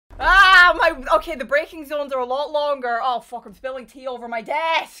Okay, the braking zones are a lot longer. Oh, fuck, I'm spilling tea over my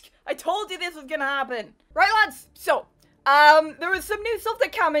desk. I told you this was gonna happen. Right, lads, so, there was some new stuff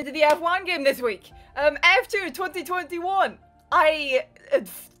that came into the F1 game this week. F2 2021. I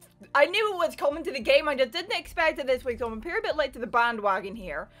knew it was coming to the game, I just didn't expect it this week, so I'm a bit late to the bandwagon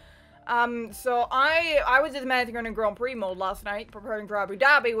here. So I was just messing around in Grand Prix mode last night, preparing for Abu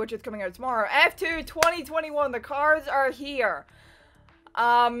Dhabi, which is coming out tomorrow. F2 2021, the cars are here.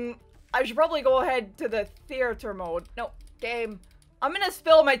 I should probably go ahead to the theater mode. No, game. I'm gonna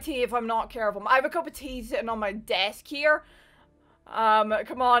spill my tea if I'm not careful. I have a cup of tea sitting on my desk here.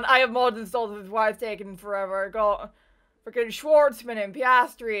 Come on, I have mods installed, which is why it's taken forever. I got freaking Schwartzman and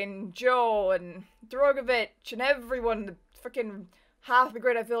Piastri and Joe and Drogovic and everyone. The freaking half the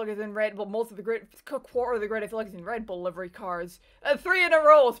grid I feel like is in Red Bull. Most of the grid, quarter of the grid I feel like is in Red Bull livery cars. 3 in a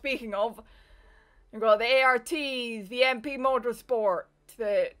row, speaking of. We've got the ARTs, the MP Motorsport,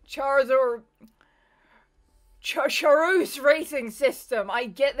 the Charus Racing System. I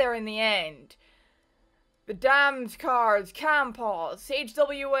get there in the end. The Damned cars, Campos,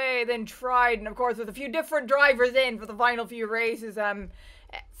 HWA, then Tried, and of course with a few different drivers in for the final few races. Enzo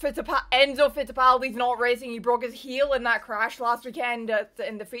Fittipaldi's not racing. He broke his heel in that crash last weekend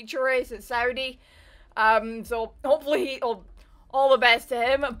in the feature race at Saudi. So hopefully all the best to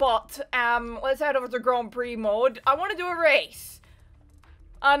him. But let's head over to Grand Prix mode. I want to do a race.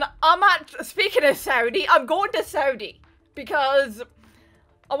 And speaking of Saudi, I'm going to Saudi because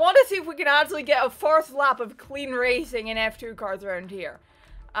I want to see if we can actually get a first lap of clean racing in F2 cars around here.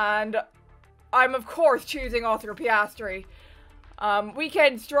 And I'm of course choosing Oscar Piastri.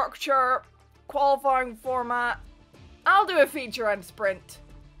 Weekend structure, qualifying format. I'll do a feature and sprint.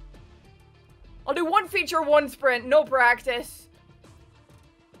 I'll do 1 feature, 1 sprint, no practice.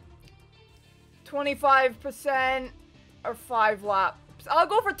 25% or 5 laps. I'll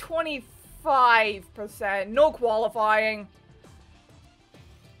go for 25%, no qualifying.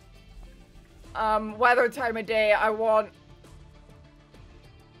 Weather time of day, I want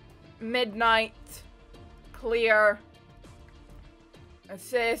midnight, clear,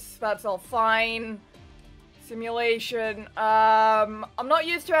 assist, that's all fine. Simulation, I'm not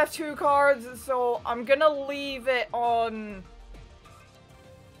used to F2 cars, so I'm gonna leave it on...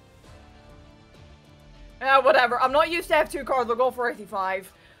 whatever, I'm not used to F2 cars, I'll go for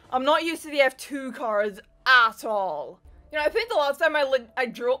 85. I'm not used to the F2 cars at all. You know, I think the last time I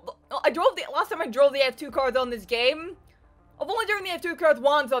drove the F2 cars on this game, I've only driven the F2 cars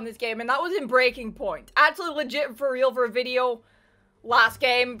once on this game, and that was in Breaking Point. Actually legit for real for a video. Last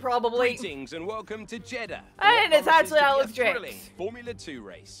game, probably. Greetings and welcome to Jeddah. And it's actually Alex Jakes. Formula 2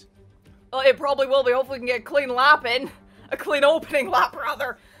 race. Well, it probably will be. Hopefully we can get a clean lap in. A clean opening lap,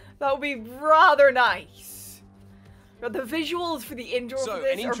 rather. That would be rather nice. But the visuals for the intro for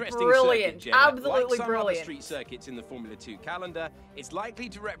this are brilliant. Absolutely like brilliant. Other street circuits in the Formula 2 calendar, it's likely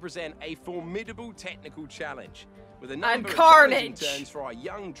to represent a formidable technical challenge with a number of challenging turns for our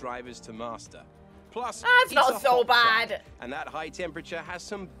young drivers to master. Plus, that's not so bad. And that high temperature has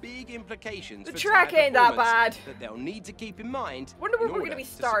some big implications the for track ain't that bad. That they'll need to keep in mind. Wonder where we're going to be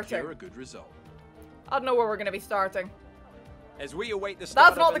starting. Secure a good result. I don't know where we're going to be starting. As we await the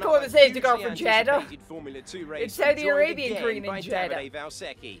start that's not the code that says to go for Jeddah. Formula 2 race, it's Saudi Arabian green in Jeddah.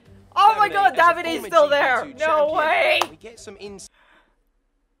 Valsecchi. Oh my god, Davide's still there. No way. We get some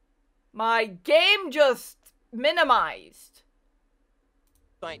my game just minimized.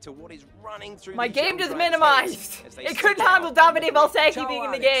 To what is running through my game just minimized. It couldn't handle Davide Valsecchi being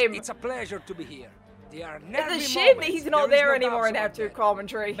in the game. It's a pleasure to be here. It's a shame that he's not there anymore in F2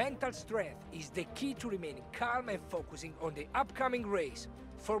 commentary. Mental strength is the key to remaining calm and focusing on the upcoming race.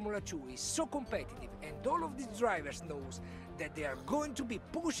 Formula 2 is so competitive, and all of these drivers knows that they are going to be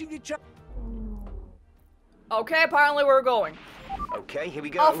pushing each other. Okay, apparently we're going. Okay, here we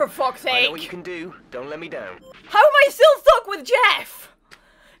go. Oh, for fuck's sake. I know what you can do. Don't let me down. How am I still stuck with Jeff?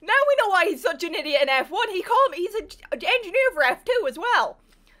 Now we know why he's such an idiot in F1. He's an engineer for F2 as well.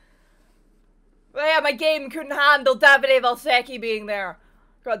 But yeah, my game couldn't handle Davide Valsecchi being there.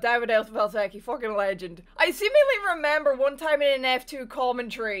 God, Davide Valsecchi, fucking legend. I seemingly remember one time in an F2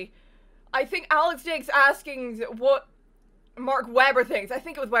 commentary, I think Alex Jakes asking what Mark Webber thinks. I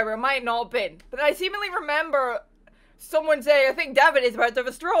think it was Webber, it might not have been. But I seemingly remember someone saying, I think Davide is about to have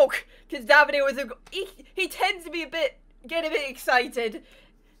a stroke. Because Davide was he tends to be get a bit excited.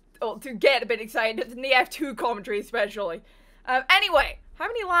 Well, to get a bit excited in the F2 commentary especially. Anyway, how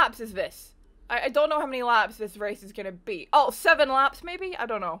many laps is this? I don't know how many laps this race is gonna be. Oh, 7 laps maybe? I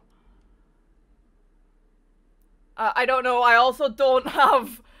don't know. I don't know. I also don't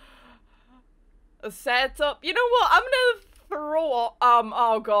have a setup. You know what? I'm gonna throw,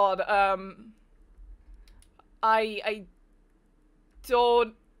 oh god, I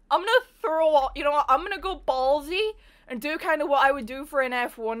don't, I'm gonna throw, you know what, I'm gonna go ballsy and do kind of what I would do for an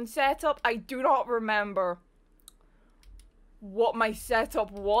F1 setup. I do not remember what my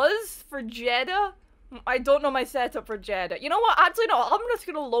setup was for Jeddah. I don't know my setup for Jeddah. You know what, actually no, I'm just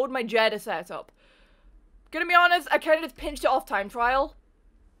gonna load my Jeddah setup. Gonna be honest, I kind of just pinched it off time trial.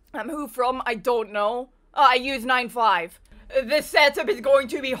 Who from, I don't know. Oh, I use 9.5. This setup is going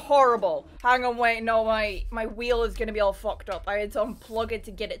to be horrible. Hang on, wait, no, my wheel is gonna be all fucked up. I had to unplug it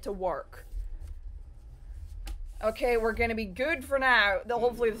to get it to work. Okay, we're gonna be good for now.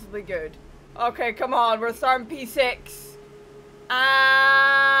 Hopefully this will be good. Okay, come on, we're starting P6.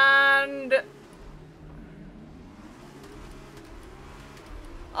 And...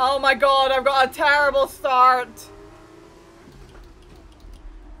 oh my god, I've got a terrible start.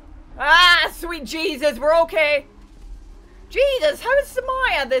 Ah, sweet Jesus, we're okay. Jesus, how is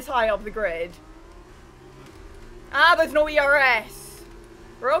Samaya this high up the grid? Ah, there's no ERS.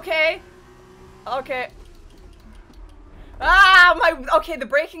 We're okay. Okay. Ah, okay, the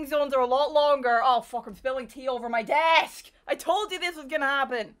braking zones are a lot longer. Oh, fuck, I'm spilling tea over my desk. I told you this was gonna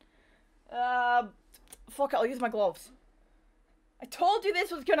happen. Fuck it, I'll use my gloves. I told you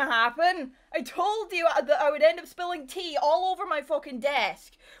this was gonna happen. I told you that I would end up spilling tea all over my fucking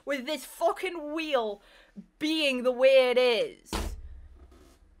desk with this fucking wheel being the way it is.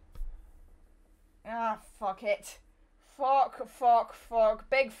 Ah, fuck it. Fuck, fuck, fuck.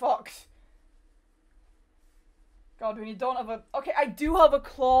 Big fucks. God, when you don't have a... okay, I do have a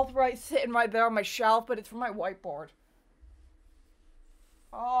cloth sitting right there on my shelf, but it's from my whiteboard.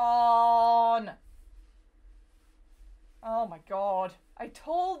 On. Oh my god. I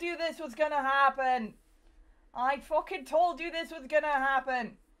told you this was gonna happen. I fucking told you this was gonna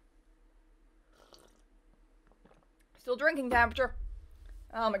happen. Still drinking temperature.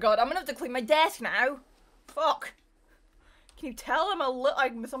 Oh my god, I'm gonna have to clean my desk now. Fuck. Can you tell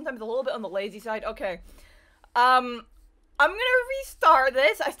I'm sometimes a little bit on the lazy side? Okay. I'm gonna restart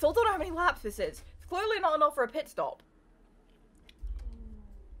this. I still don't know how many laps this is. It's clearly not enough for a pit stop.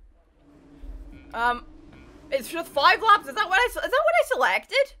 It's just 5 laps. Is that what I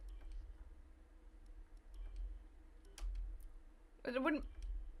selected? It wouldn't.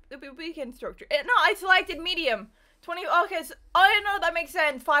 It'd be weekend structure. No, I selected medium. 20. Okay, so I know that makes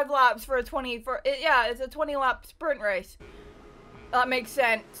sense. 5 laps for a 20. Yeah, it's a 20-lap sprint race. That makes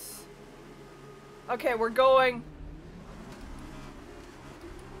sense. Okay, we're going.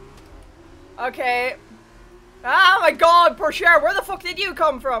 Okay. Oh my god, Pourchaire, where the fuck did you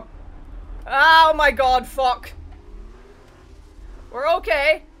come from? Oh my god, fuck. We're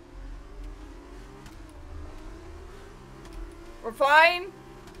okay. We're fine.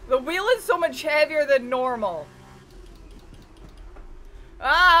 The wheel is so much heavier than normal.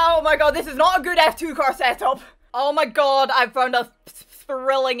 Oh my god, this is not a good F2 car setup. Oh my god, I found a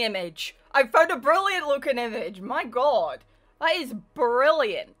thrilling image. I found a brilliant looking image. My god. That is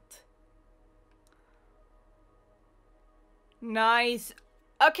brilliant. Nice.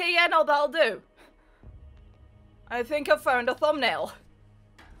 Okay, yeah, no, that'll do. I think I found a thumbnail.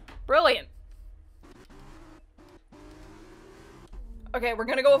 Brilliant. Okay, we're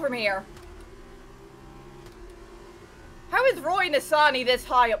gonna go from here. How is Roy Nissany this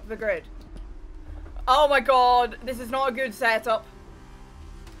high up the grid? Oh my god, this is not a good setup.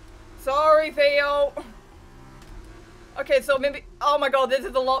 Sorry, Theo. Okay, so maybe... oh my god, this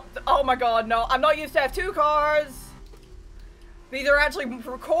is a lot... oh my god, no. I'm not used to F2 cars. These are actually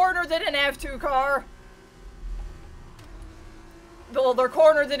corners in an F2 car. Though they're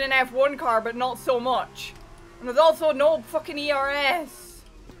corners in an F1 car, but not so much. And there's also no fucking ERS.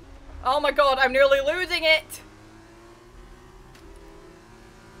 Oh my god, I'm nearly losing it.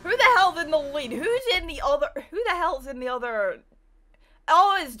 Who the hell's in the lead? Who's in the other... who the hell's in the other...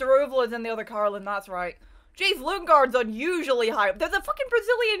 oh, it's Daruvala's in the other Carlin, that's right. Jeez, Lundgaard's unusually high up. There's a fucking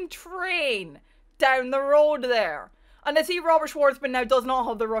Brazilian train down the road there. And I see Robert Schwartzman now does not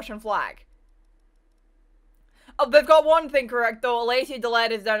have the Russian flag. Oh, they've got one thing correct though. Alessio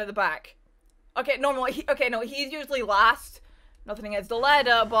Deleda is down at the back. Okay, normally, okay, no, he's usually last. Nothing against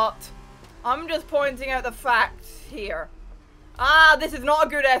Deleda, but I'm just pointing out the facts here. Ah, this is not a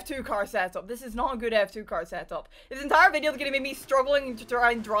good F2 car setup. This is not a good F2 car setup. This entire video is going to be me struggling to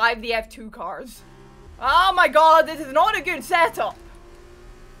try and drive the F2 cars. Oh my god, this is not a good setup.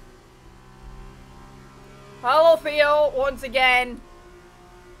 Hello, Theo, once again.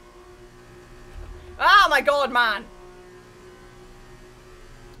 Oh my god, man.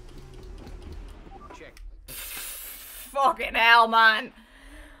 Check. Fucking hell, man.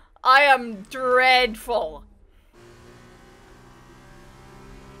 I am dreadful.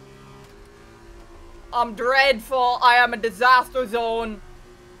 I'm dreadful. I am a disaster zone.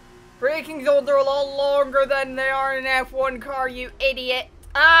 Braking zones are a lot longer than they are in an F1 car, you idiot.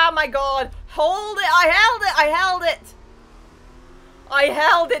 Ah, my God. Hold it. I held it. I held it. I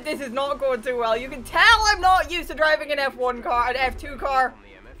held it. This is not going too well. You can tell I'm not used to driving an F1 car, an F2 car.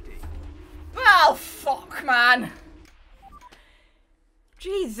 Oh, fuck, man.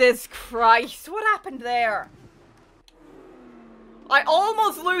 Jesus Christ. What happened there? I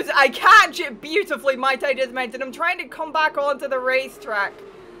almost lose it. I catch it beautifully, might I just mention. I'm trying to come back onto the racetrack.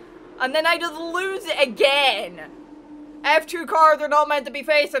 And then I just lose it again. F2 cars are not meant to be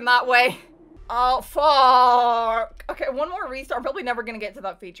facing that way. Oh, fuck. Okay, one more restart. I'm probably never going to get to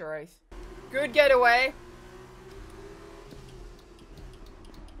that feature race. Good getaway.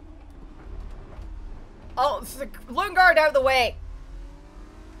 Oh, Lundgaard out of the way.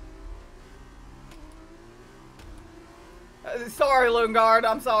 Sorry, Lundgaard.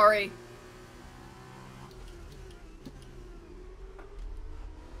 I'm sorry.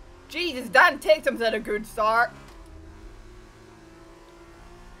 Jesus, Dan Ticktum's had a good start.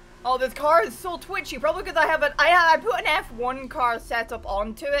 Oh, this car is so twitchy. Probably because I put an F1 car setup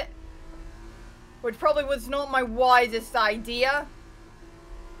onto it, which probably was not my wisest idea.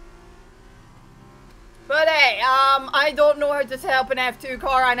 But hey, I don't know how to set up an F2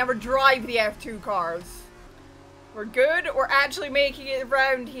 car. I never drive the F2 cars. We're good. We're actually making it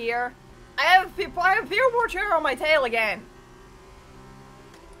around here. I have Pierre Porcher on my tail again.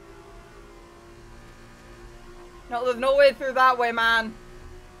 No, there's no way through that way, man.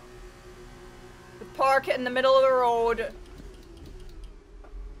 Just park it in the middle of the road.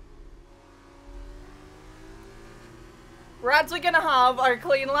 We're actually gonna have our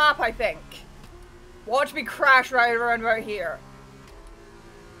clean lap, I think. Watch me crash right around right here.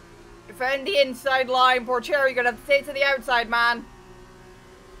 Defend the inside line. Porcher, you're gonna have to stay to the outside, man.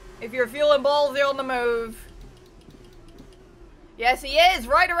 If you're feeling ballsy on the move. Yes, he is.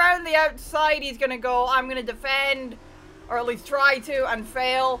 Right around the outside he's gonna go. I'm gonna defend. Or at least try to, and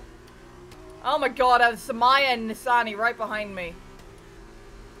fail. Oh my God, I have Samaya and Nissany right behind me.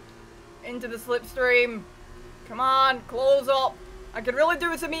 Into the slipstream. Come on, close up. I could really do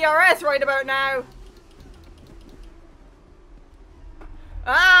with some ERS right about now.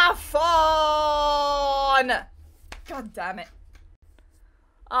 Ah, fun! God damn it.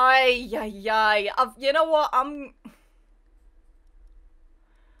 Ay. You know what?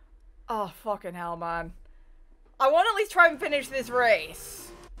 Oh, fucking hell, man. I want to at least try and finish this race.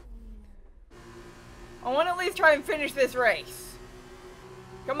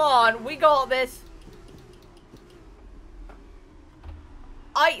 Come on, we got this.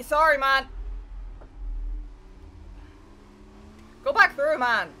 Sorry, man. Go back through,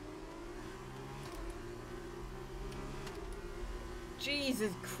 man.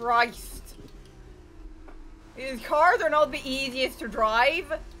 Jesus Christ. These cars are not the easiest to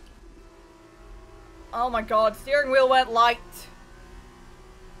drive. Oh my God, steering wheel went light.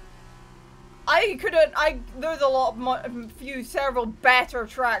 There's several better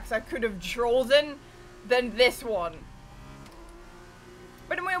tracks I could have chosen than this one.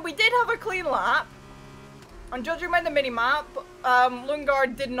 But anyway, we did have a clean lap. And judging by the minimap,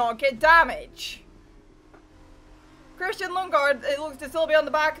 Lundgaard did not get damage. Christian Lundgaard, it looks to still be on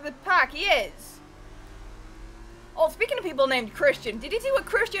the back of the pack. He is. Oh, speaking of people named Christian, did you see what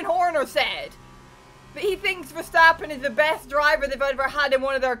Christian Horner said? That he thinks Verstappen is the best driver they've ever had in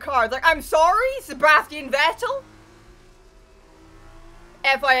one of their cars. Like, I'm sorry, Sebastian Vettel?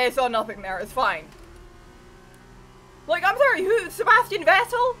 FIA saw nothing there, it's fine. Like, I'm sorry, who? Sebastian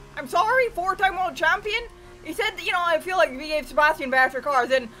Vettel? I'm sorry, 4-time world champion? He said that, you know, I feel like we gave Sebastian better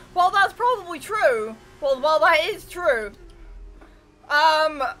cars, and while that's probably true, while that is true,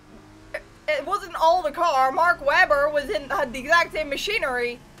 it wasn't all the car. Mark Webber had the exact same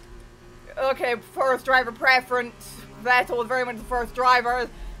machinery. Okay, first driver preference. Vettel was very much the first driver.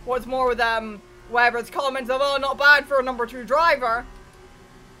 What's more with Webber's comments of, oh, not bad for a number 2 driver.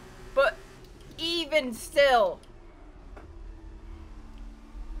 But even still.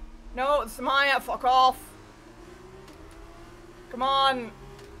 No, Samaya, fuck off. Come on.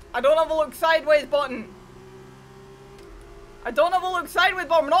 I don't have a look sideways button. I'm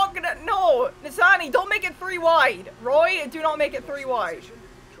not gonna, no. Nissany, don't make it 3 wide. Roy, do not make it 3 wide.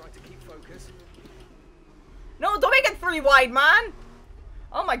 No, don't make it 3 wide, man!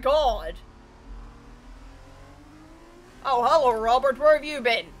 Oh my God. Oh, hello, Robert. Where have you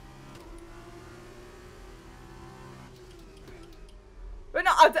been? But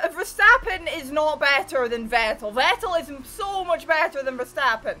no, Verstappen is not better than Vettel. Vettel is so much better than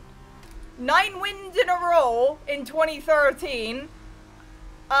Verstappen. 9 wins in a row in 2013.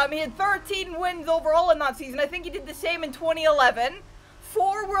 He had 13 wins overall in that season. I think he did the same in 2011.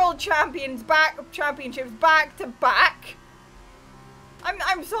 4 world championships back to back.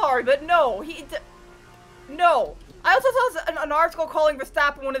 I'm sorry, but no, no. I also saw an article calling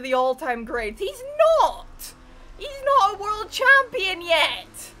Verstappen one of the all-time greats. He's not. He's not a world champion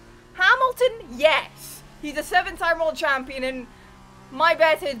yet. Hamilton, yes. He's a 7-time world champion, and my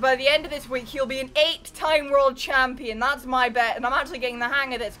bet is by the end of this week he'll be an 8-time world champion. That's my bet, and I'm actually getting the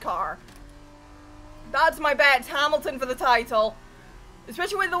hang of this car. That's my bet. Hamilton for the title.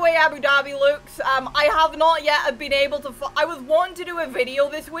 Especially with the way Abu Dhabi looks. I have not yet been able to... I was wanting to do a video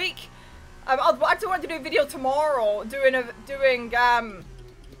this week. I actually want to do a video tomorrow doing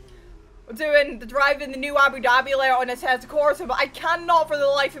driving the new Abu Dhabi layout on Assetto Corsa, but I cannot for the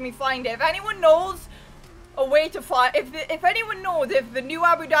life of me find it. If anyone knows a way to find... If anyone knows if the new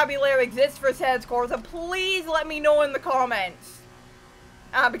Abu Dhabi layout exists for Assetto Corsa, please let me know in the comments.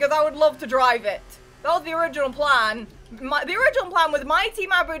 Because I would love to drive it. That was the original plan. The original plan was my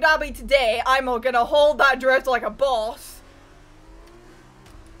team Abu Dhabi today. I'm gonna hold that drift like a boss.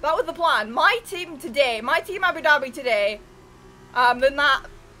 That was the plan. My team Abu Dhabi today. Then that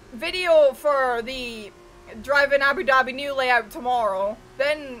video for the driving Abu Dhabi new layout tomorrow.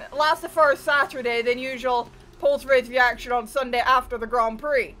 Then last the first Saturday. Then usual post-race reaction on Sunday after the Grand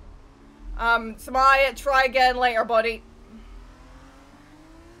Prix. Samaya, try again later, buddy.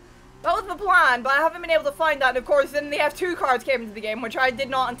 That was the plan, but I haven't been able to find that. And of course, then the F2 cars came into the game, which I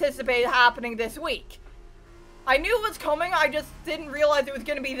did not anticipate happening this week. I knew it was coming, I just didn't realize it was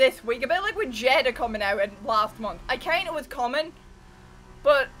going to be this week. A bit like with Jeddah coming out last month. I kind of was coming,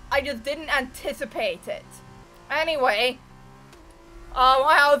 but I just didn't anticipate it. Anyway,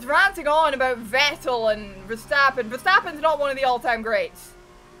 I was ranting on about Vettel and Verstappen. Verstappen's not one of the all-time greats.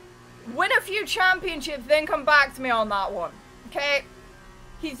 Win a few championships, then come back to me on that one, okay?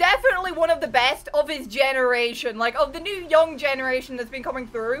 He's definitely one of the best of his generation, like of the new young generation that's been coming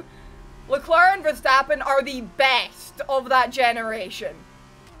through. Leclerc and Verstappen are the best of that generation.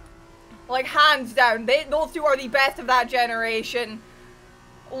 Like, hands down, those two are the best of that generation.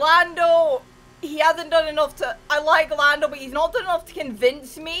 Lando, he hasn't done enough to... I like Lando, but he's not done enough to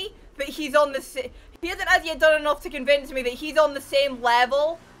convince me that he's on the... He hasn't as yet done enough to convince me that he's on the same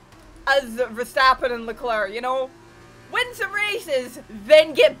level as Verstappen and Leclerc, you know? Win some races,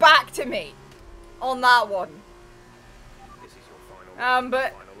 then get back to me on that one. This is your final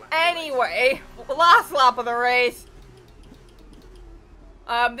but anyway, last lap of the race.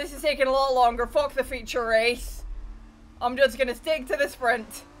 This is taking a lot longer. Fuck the feature race. I'm just gonna stick to the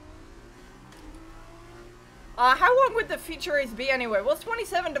sprint. How long would the feature race be anyway? What's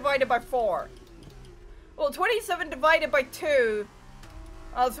 27 divided by 4? Well, 27 divided by 2.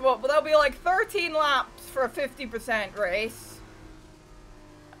 So what? Well, that'll be like 13 laps for a 50% race.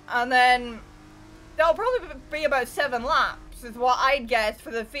 And then that'll probably be about 7 laps is what I'd guess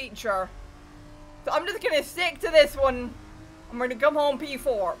for the feature. So I'm just gonna stick to this one. I'm gonna come home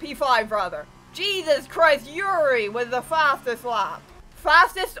P5 rather. Jesus Christ, Yuri with the fastest lap.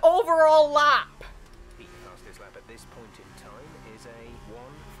 Fastest overall lap. The fastest lap at this point in time is a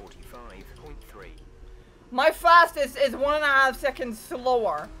 1:45.3. My fastest is 1.5 seconds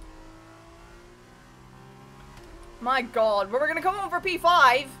slower. My god, but we're gonna come home for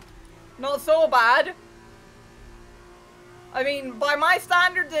P5. Not so bad. I mean, by my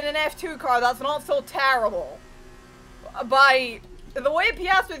standards in an F2 car, that's not so terrible. By the way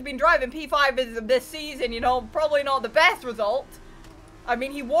Piastri's been driving, P5 is this season, you know, probably not the best result. I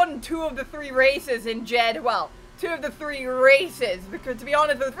mean, he won 2 of the 3 races in Jeddah. Well, 2 of the 3 races, because to be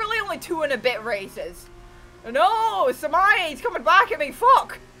honest, there's really only 2 and a bit races. No, Samaya, he's coming back at me,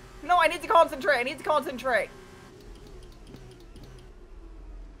 fuck! No, I need to concentrate,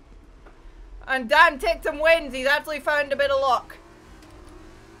 And Dan Ticktum wins, he's actually found a bit of luck.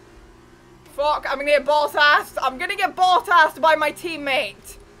 Fuck, I'm gonna get boss-assed by my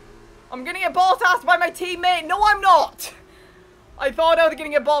teammate. No, I'm not! I thought I was gonna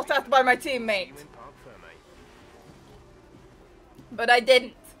get boss-assed by my teammate. But I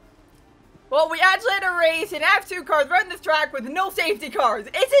didn't. Well, we actually had a race in F2 cars around this track with no safety cars.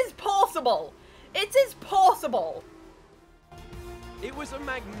 It is possible. It was a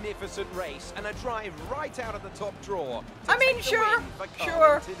magnificent race and a drive right out of the top drawer. I mean, sure.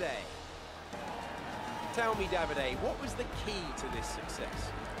 Today. Tell me, Davide, what was the key to this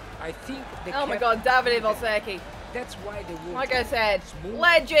success? I think the oh my god, Davide Valsecchi. That's why they were like I said, smooth,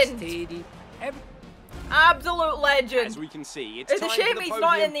 legend. Steady, absolute legend. As we can see, it's a shame he's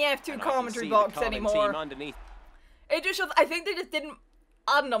not in the F2 commentary box anymore. It just shows, I think they just didn't,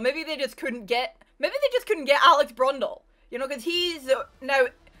 I don't know, maybe they just couldn't get Alex Brundle. You know, because he's now,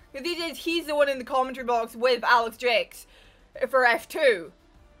 Because he's the one in the commentary box with Alex Jakes for F2.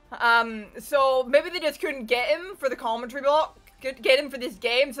 So maybe they just couldn't get him for the commentary block, get him for this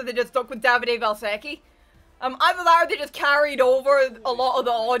game, so they just stuck with Davide Valsecchi. Either that or they just carried over a lot of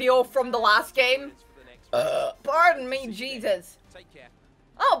the audio from the last game. Pardon me, Jesus.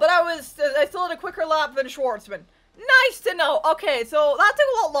 Oh, but I still had a quicker lap than Schwartzman. Nice to know. Okay, so that took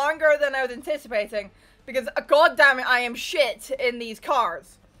a lot longer than I was anticipating, because god damn it, I am shit in these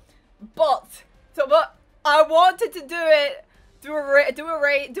cars. But I wanted to do it. Do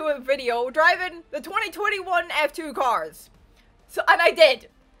a video driving the 2021 F2 cars. So, and I did.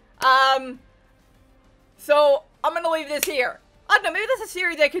 So I'm gonna leave this here. I don't know, maybe that's a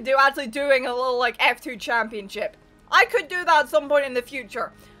series I could do, actually doing a little like F2 championship. I could do that at some point in the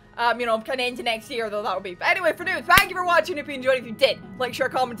future. You know, kind of into next year though, that would be. But anyway, for now, thank you for watching. If you enjoyed, if you did, like, share,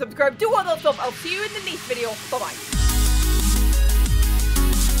 comment, subscribe, do all that stuff. I'll see you in the next video. Bye bye.